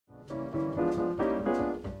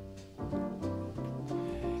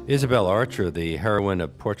Isabel Archer, the heroine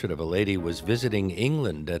of Portrait of a Lady, was visiting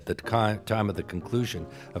England at the time of the conclusion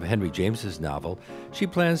of Henry James's novel. She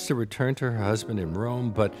plans to return to her husband in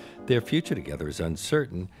Rome, but their future together is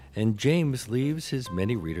uncertain, and James leaves his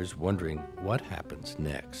many readers wondering what happens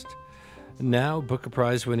next. Now, Booker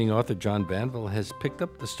Prize-winning author John Banville has picked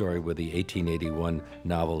up the story where the 1881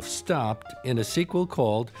 novel stopped in a sequel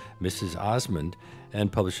called Mrs. Osmond,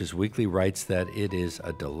 and Publishers Weekly writes that it is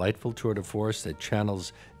a delightful tour de force that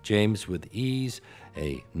channels James with ease,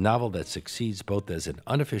 a novel that succeeds both as an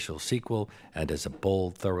unofficial sequel and as a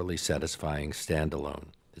bold, thoroughly satisfying standalone.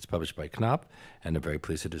 It's published by Knopf, and I'm very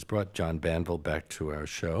pleased it has brought John Banville back to our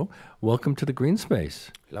show. Welcome to the Green Space.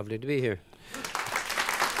 Lovely to be here.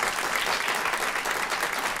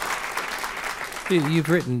 You've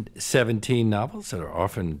written 17 novels that are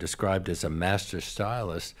often described as a master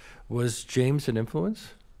stylist. Was James an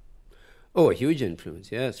influence? Oh, a huge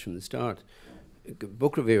influence, yes, from the start.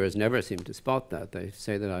 Book reviewers never seem to spot that. They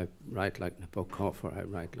say that I write like Nabokov, or I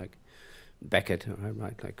write like Beckett, or I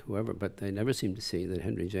write like whoever, but they never seem to see that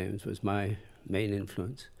Henry James was my main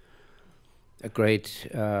influence. A great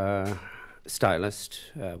stylist,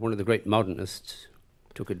 one of the great modernists,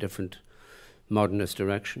 took a different modernist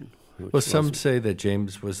direction. Well, some say that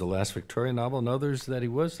James was the last Victorian novel, and others that he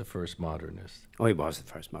was the first modernist. Oh, he was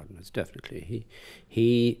the first modernist, definitely.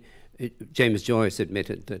 James Joyce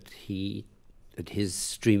admitted that his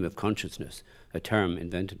stream of consciousness, a term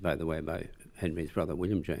invented, by the way, by Henry's brother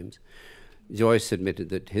William James, Joyce admitted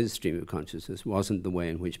that his stream of consciousness wasn't the way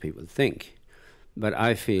in which people think. But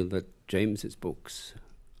I feel that James's books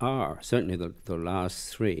are, certainly the last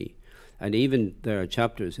three, and even there are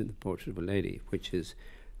chapters in The Portrait of a Lady, which is,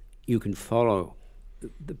 you can follow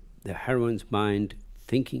the heroine's mind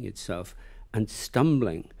thinking itself and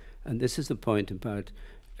stumbling. And this is the point about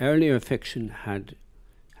earlier fiction had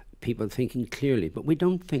people thinking clearly, but we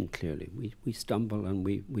don't think clearly. We stumble and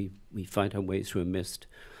we fight our way through a mist.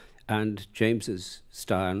 And James's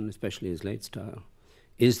style, and especially his late style,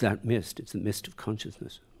 is that mist. It's the mist of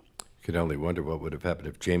consciousness. You could only wonder what would have happened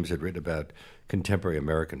if James had written about contemporary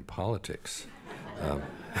American politics.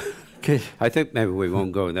 I think maybe we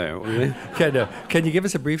won't go there, will we? Can you give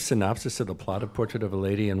us a brief synopsis of the plot of Portrait of a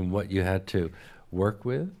Lady and what you had to work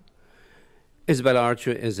with? Isabel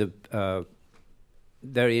Archer is a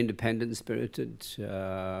very independent-spirited,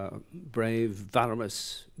 brave,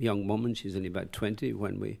 valorous young woman. She's only about 20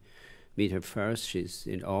 when we meet her first. She's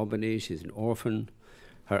in Albany. She's an orphan.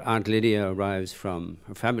 Her Aunt Lydia her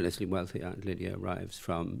fabulously wealthy Aunt Lydia arrives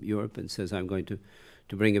from Europe and says, I'm going to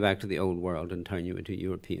bring you back to the old world and turn you into a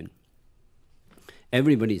European.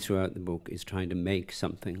 Everybody throughout the book is trying to make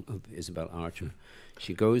something of Isabel Archer.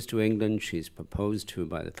 She goes to England. She's proposed to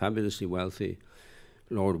by the fabulously wealthy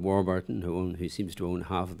Lord Warburton, who seems to own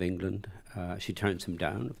half of England. She turns him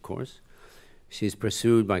down, of course. She's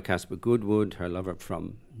pursued by Caspar Goodwood, her lover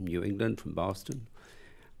from New England, from Boston.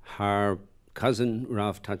 Her cousin,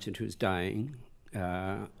 Ralph Touchett, who's dying,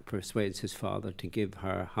 persuades his father to give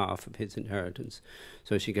her half of his inheritance.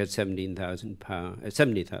 So she gets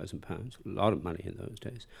 £70,000, a lot of money in those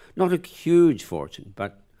days. Not a huge fortune,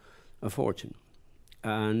 but a fortune.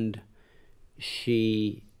 And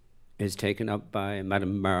she is taken up by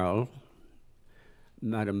Madame Merle.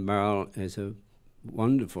 Madame Merle is a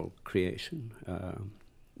wonderful creation,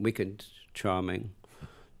 wicked, charming,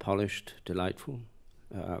 polished, delightful,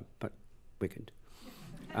 but wicked.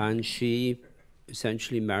 And she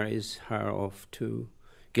essentially marries her off to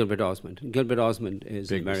Gilbert Osmond. And Gilbert Osmond is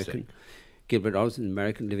Big American. Mistake. Gilbert Osmond,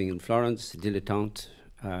 American, living in Florence, dilettante,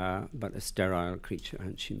 but a sterile creature,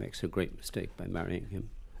 and she makes a great mistake by marrying him.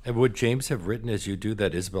 And would James have written, as you do,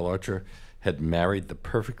 that Isabel Archer had married the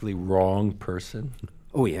perfectly wrong person?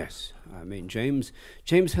 Oh, yes. I mean, James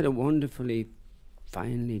had a wonderfully,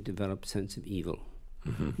 finely developed sense of evil.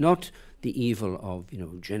 Mm-hmm. Not the evil of,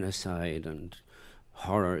 genocide and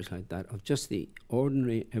horrors like that, of just the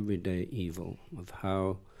ordinary, everyday evil of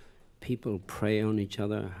how people prey on each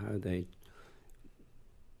other, how they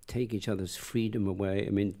take each other's freedom away. I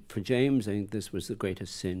mean, for James, I think this was the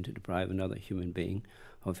greatest sin, to deprive another human being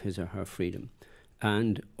of his or her freedom.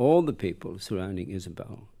 And all the people surrounding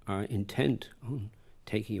Isabel are intent on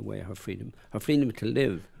taking away her freedom to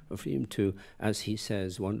live, her freedom to, as he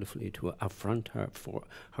says wonderfully, to affront her for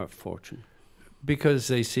her fortune. Because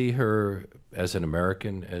they see her as an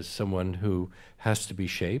American, as someone who has to be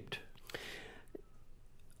shaped?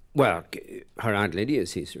 Well, her Aunt Lydia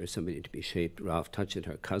sees her as somebody to be shaped. Ralph Touchett,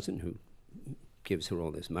 her cousin, who gives her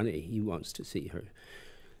all this money, he wants to see her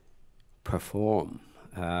perform.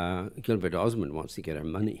 Gilbert Osmond wants to get her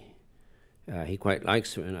money. He quite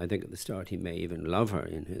likes her, and I think at the start he may even love her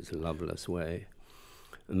in his loveless way.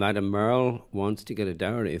 Madame Merle wants to get a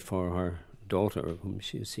dowry for her daughter, whom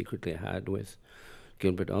she secretly had with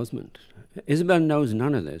Gilbert Osmond. Isabel knows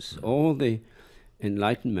none of this. All the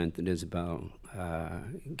enlightenment that Isabel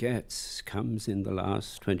gets comes in the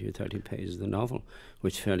last 20 or 30 pages of the novel,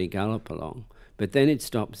 which fairly gallop along. But then it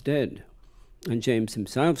stops dead. And James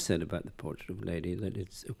himself said about the Portrait of a Lady that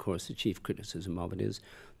it's, of course, the chief criticism of it is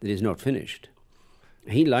that it's not finished.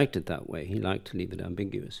 He liked it that way. He liked to leave it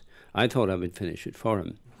ambiguous. I thought I would finish it for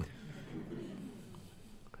him.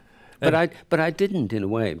 But I didn't, in a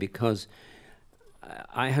way, because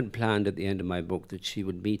I had planned at the end of my book that she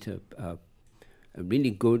would meet a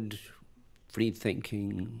really good,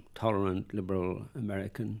 free-thinking, tolerant, liberal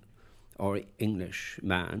American or English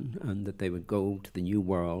man, and that they would go to the New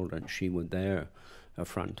World and she would there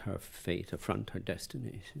affront her fate, affront her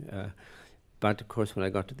destiny. But, of course, when I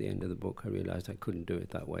got to the end of the book, I realized I couldn't do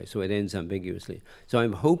it that way. So it ends ambiguously. So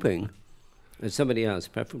I'm hoping that somebody else,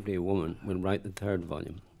 preferably a woman, will write the third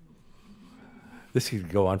volume. This could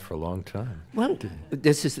go on for a long time. Well,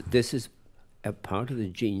 this is a part of the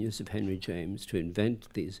genius of Henry James, to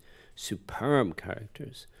invent these superb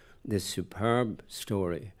characters, this superb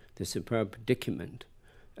story, this superb predicament.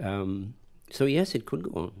 So yes, it could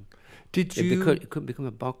go on. It could become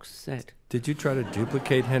a box set. Did you try to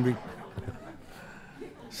duplicate Henry?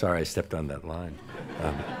 Sorry, I stepped on that line.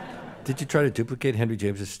 Did you try to duplicate Henry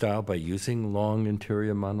James's style by using long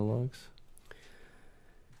interior monologues?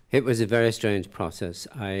 It was a very strange process.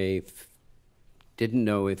 I didn't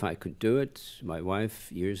know if I could do it. My wife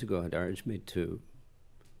years ago had urged me to,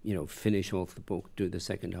 finish off the book, do the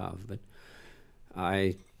second half of it.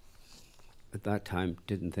 I, at that time,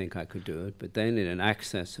 didn't think I could do it. But then in an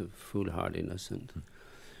access of foolhardiness and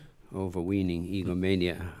overweening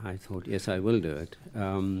egomania, I thought, yes, I will do it.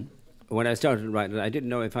 When I started writing it, I didn't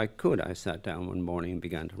know if I could. I sat down one morning and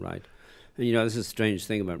began to write. And this is a strange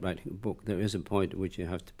thing about writing a book. There is a point at which you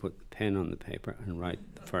have to put the pen on the paper and write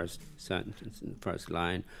the first sentence and the first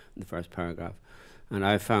line and the first paragraph. And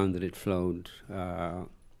I found that it flowed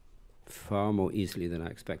far more easily than I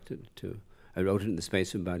expected it to. I wrote it in the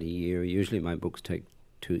space of about a year. Usually my books take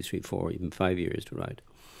 2, 3, 4, even 5 years to write.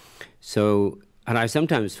 So, and I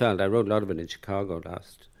sometimes felt, I wrote a lot of it in Chicago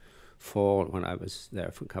last fall when I was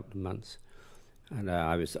there for a couple of months. And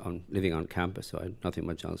I was living on campus, so I had nothing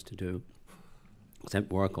much else to do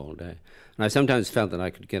except work all day. And I sometimes felt that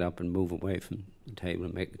I could get up and move away from the table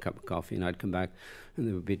and make a cup of coffee, and I'd come back and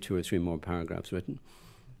there would be 2 or 3 more paragraphs written.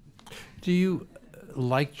 Do you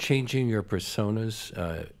like changing your personas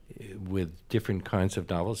with different kinds of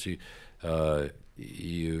novels? You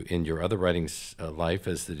in your other writings life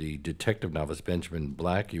as the detective novelist Benjamin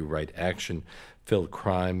Black, you write action-filled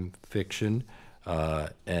crime fiction,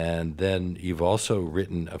 and then you've also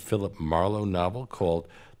written a Philip Marlowe novel called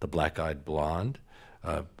The Black-Eyed Blonde,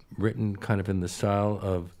 written kind of in the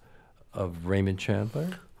style of Raymond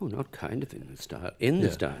Chandler. Oh, not kind of in the style, in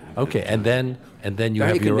the style. Okay, and then you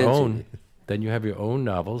have your own. Then you have your own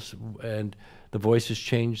novels, and the voices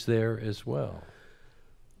change there as well.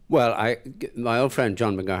 Well, my old friend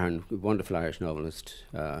John McGahern, a wonderful Irish novelist,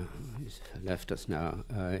 he's left us now.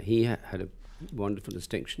 He had a wonderful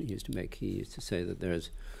distinction he used to make. He used to say that there's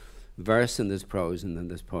verse and there's prose and then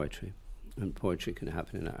there's poetry. And poetry can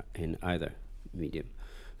happen in either medium.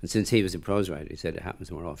 And since he was a prose writer, he said it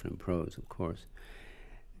happens more often in prose, of course.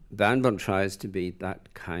 Banville tries to be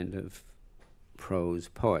that kind of prose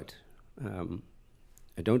poet.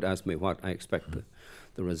 Don't ask me what I expect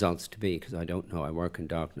the results to be, because I don't know. I work in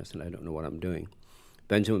darkness and I don't know what I'm doing.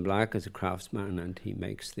 Benjamin Black is a craftsman, and he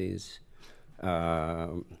makes these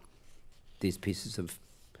pieces of,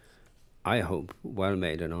 I hope,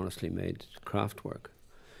 well-made and honestly made craft work.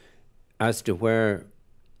 As to where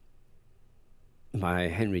my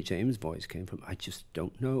Henry James voice came from, I just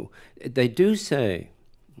don't know. They do say,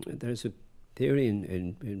 there's a theory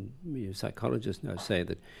in psychologists now say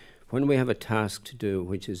that when we have a task to do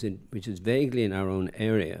which is vaguely in our own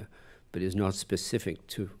area but is not specific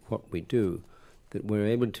to what we do, that we're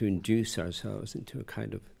able to induce ourselves into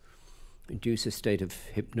induce a state of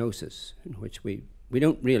hypnosis in which we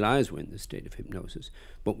don't realize we're in the state of hypnosis,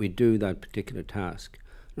 but we do that particular task.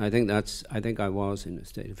 And I think I was in a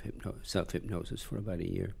state of self-hypnosis for about a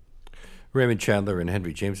year. Raymond Chandler and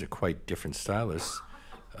Henry James are quite different stylists.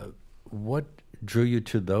 What drew you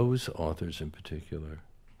to those authors in particular?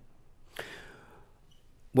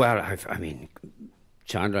 Well, I mean,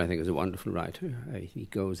 Chandler, I think, is a wonderful writer. He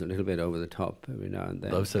goes a little bit over the top every now and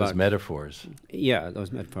then. Loves those metaphors. Yeah,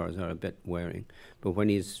 those metaphors are a bit wearing. But when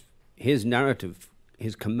his narrative,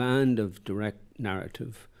 his command of direct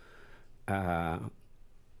narrative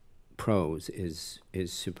prose is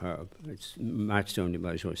superb. It's matched only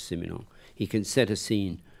by Georges Simenon. He can set a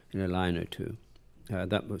scene in a line or two.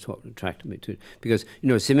 That was what attracted me to it. Because, you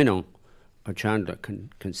know, Simenon or Chandler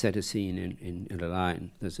can set a scene in a line.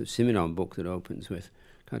 There's a Simenon book that opens with,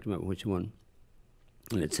 can't remember which one,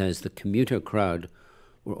 and it says the commuter crowd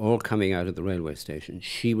were all coming out of the railway station.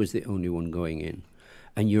 She was the only one going in.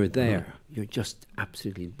 And you're there. You're just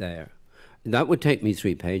absolutely there. That would take me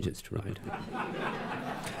 3 pages to write.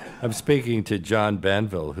 I'm speaking to John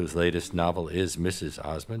Banville, whose latest novel is Mrs.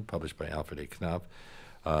 Osmond, published by Alfred A. Knopf.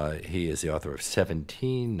 He is the author of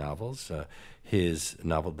 17 novels. His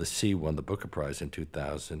novel, The Sea, won the Booker Prize in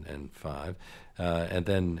 2005. And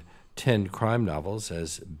then 10 crime novels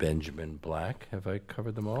as Benjamin Black. Have I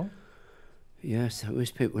covered them all? Yes, I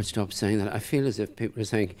wish people would stop saying that. I feel as if people are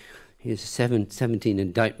saying he has 17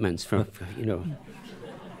 indictments for you know,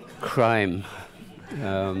 crime.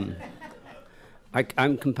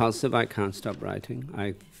 I'm compulsive. I can't stop writing.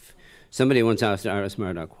 Somebody once asked Iris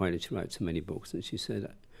Murdoch, why did she write so many books? And she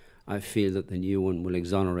said, I feel that the new one will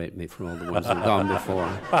exonerate me for all the ones that have gone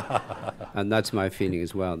before. And that's my feeling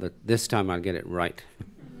as well, that this time I'll get it right.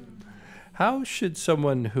 How should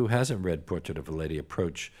someone who hasn't read Portrait of a Lady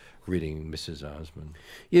approach reading Mrs. Osmond?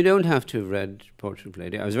 You don't have to have read Portrait of a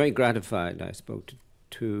Lady. I was very gratified. I spoke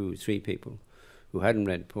to 3 people who hadn't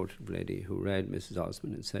read Portrait of a Lady, who read Mrs.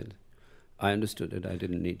 Osmond and said, I understood it. I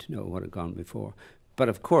didn't need to know what had gone before. But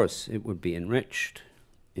of course, it would be enriched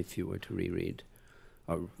if you were to reread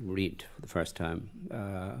or read for the first time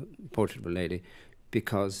Portrait of a Lady,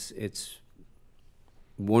 because it's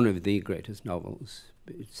one of the greatest novels.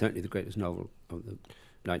 It's certainly the greatest novel of the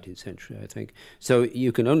 19th century, I think. So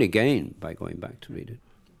you can only gain by going back to read it.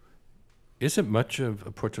 Isn't much of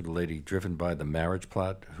A Portrait of a Lady driven by the marriage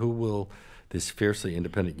plot? Who will this fiercely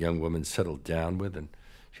independent young woman settle down with? And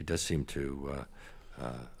she does seem to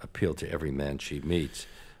appeal to every man she meets.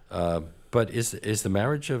 But is the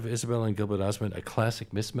marriage of Isabel and Gilbert Osmond a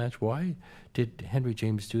classic mismatch? Why did Henry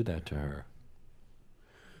James do that to her?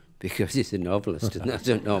 Because he's a novelist, and that's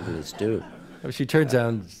what novelists do. She turns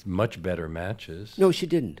down much better matches. No, she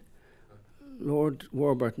didn't. Lord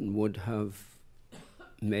Warburton would have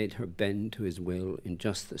made her bend to his will in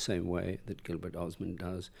just the same way that Gilbert Osmond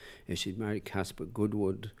does. If she'd married Caspar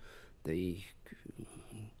Goodwood, the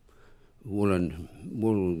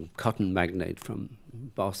wool cotton magnate from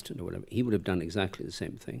Boston or whatever, he would have done exactly the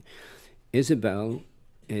same thing. Isabel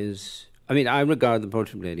is, I mean, I regard The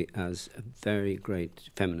Portrait of a Lady as a very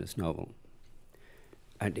great feminist novel.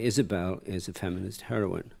 And Isabel is a feminist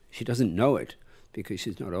heroine. She doesn't know it because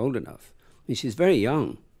she's not old enough. I mean, she's very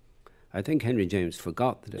young. I think Henry James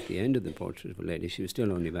forgot that at the end of The Portrait of a Lady, she was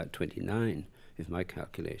still only about 29, if my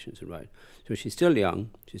calculations are right. So she's still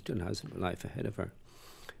young. She still has a life ahead of her.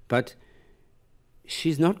 But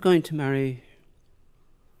she's not going to marry.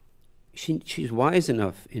 She's wise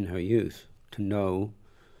enough in her youth to know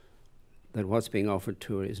that what's being offered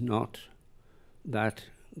to her is not that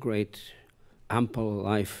great ample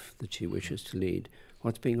life that she wishes to lead.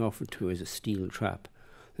 What's being offered to her is a steel trap.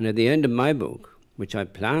 And at the end of my book, which I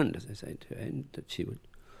planned, as I said, to end, that she would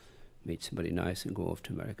meet somebody nice and go off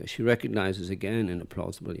to America, she recognizes again in a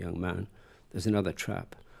plausible young man there's another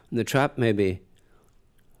trap. And the trap may be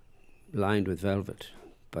lined with velvet,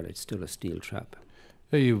 but it's still a steel trap.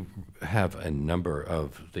 You have a number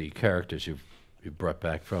of the characters you've brought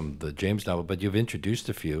back from the James novel, but you've introduced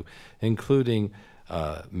a few, including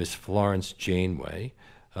Miss Florence Janeway.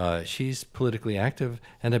 She's politically active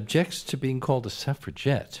and objects to being called a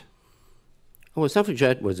suffragette. Well,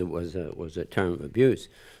 suffragette was a term of abuse,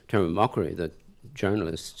 term of mockery that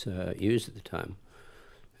journalists used at the time.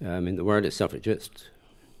 I mean, the word is suffragist.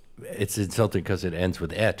 It's insulting because it ends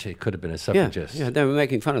with "et." It could have been a suffragist. Yeah, they were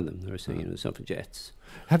making fun of them. They were saying, you know, suffragettes.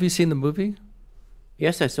 Have you seen the movie?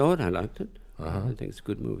 Yes, I saw it. I liked it. I think it's a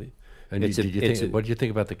good movie. And what did you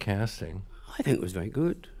think about the casting? I think it was very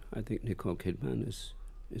good. I think Nicole Kidman is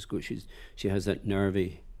good. She has that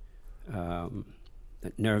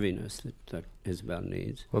that nerviness that Isabel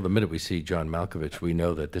needs. Well, the minute we see John Malkovich, we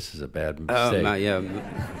know that this is a bad mistake. Yeah.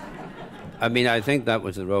 I mean, I think that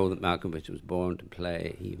was the role that Malkovich was born to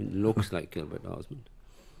play. He even looks like Gilbert Osmond.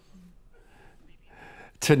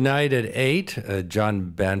 Tonight at 8, John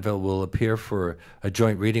Banville will appear for a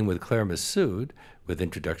joint reading with Claire Massoud, with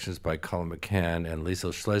introductions by Colin McCann and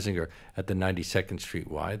Liesl Schlesinger at the 92nd Street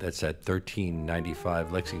Y. That's at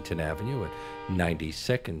 1395 Lexington Avenue at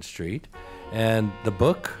 92nd Street. And the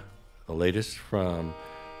book, the latest from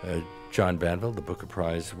John Banville, the Booker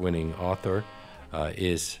Prize-winning author,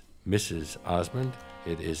 is Mrs. Osmond.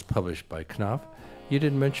 It is published by Knopf. You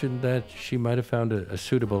didn't mention that she might have found a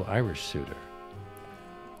suitable Irish suitor.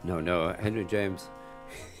 No, Henry James,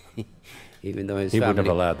 even though He wouldn't have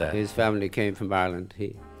allowed that. his family came from Ireland,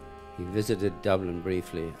 he visited Dublin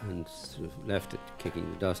briefly and sort of left it kicking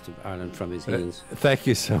the dust of Ireland from his heels. Thank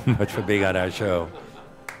you so much for being on our show.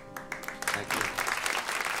 Thank you.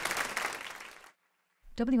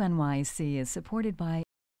 WNYC is supported by